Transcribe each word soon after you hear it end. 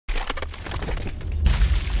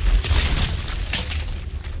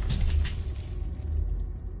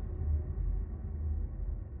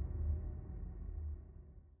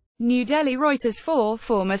New Delhi Reuters Four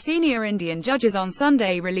former senior Indian judges on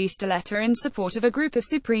Sunday released a letter in support of a group of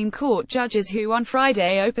Supreme Court judges who on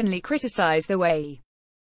Friday openly criticised the way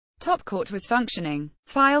top court was functioning.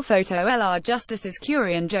 File photo LR Justices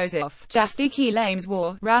Kurian Joseph, Jasti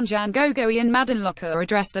Chelameswar, Ranjan, Gogoi and Madan Lokur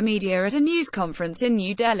addressed the media at a news conference in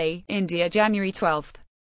New Delhi, India, January 12,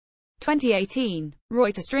 2018.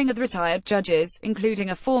 REUTERSStringerThe retired judges, including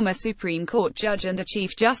a former Supreme Court judge and a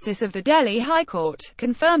Chief Justice of the Delhi High Court,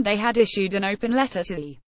 confirmed they had issued an open letter to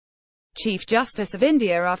the Chief Justice of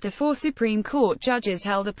India after four Supreme Court judges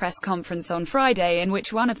held a press conference on Friday in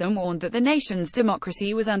which one of them warned that the nation's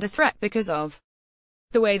democracy was under threat because of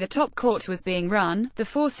the way the top court was being run. The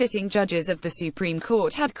four sitting judges of the Supreme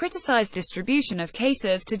Court had criticized distribution of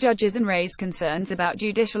cases to judges and raised concerns about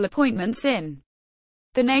judicial appointments in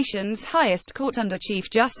the nation's highest court under Chief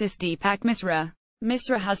Justice Dipak Misra.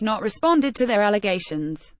 Misra has not responded to their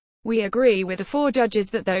allegations. We agree with the four judges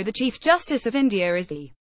that though the Chief Justice of India is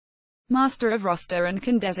the master of roster and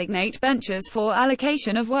can designate benches for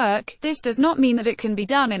allocation of work, this does not mean that it can be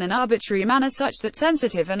done in an arbitrary manner such that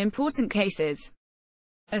sensitive and important cases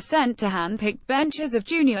are sent to hand-picked benches of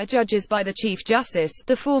junior judges by the Chief Justice,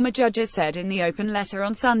 the former judges said in the open letter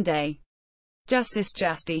on Sunday. Justice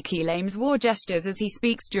Jasti Chelameswar gestures as he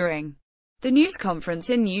speaks during the news conference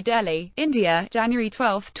in New Delhi, India, January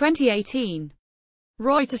 12, 2018.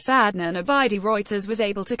 Reuters Adnan Abidi Reuters was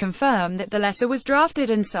able to confirm that the letter was drafted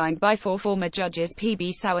and signed by four former judges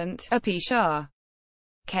P.B. Sawant, A.P. Shah,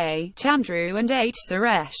 K. Chandru and H.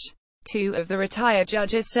 Suresh. Two of the retired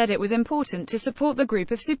judges said it was important to support the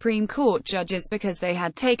group of Supreme Court judges because they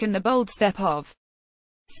had taken the bold step of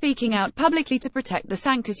speaking out publicly to protect the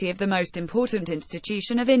sanctity of the most important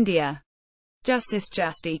institution of India. Justice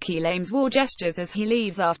Jasti Chelameswar gestures as he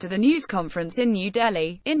leaves after the news conference in New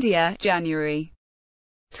Delhi, India, January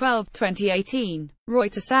 12, 2018.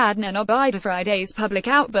 Reuters Adnan Abidi Friday's public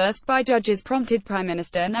outburst by judges prompted Prime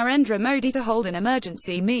Minister Narendra Modi to hold an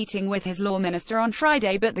emergency meeting with his law minister on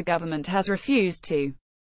Friday, but the government has refused to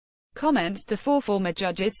comment. The four former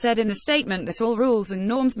judges said in the statement that all rules and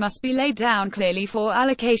norms must be laid down clearly for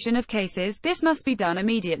allocation of cases. This must be done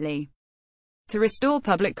immediately to restore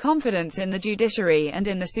public confidence in the judiciary and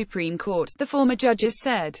in the Supreme Court, the former judges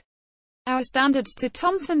said. Our standards to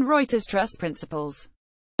Thomson Reuters Trust principles.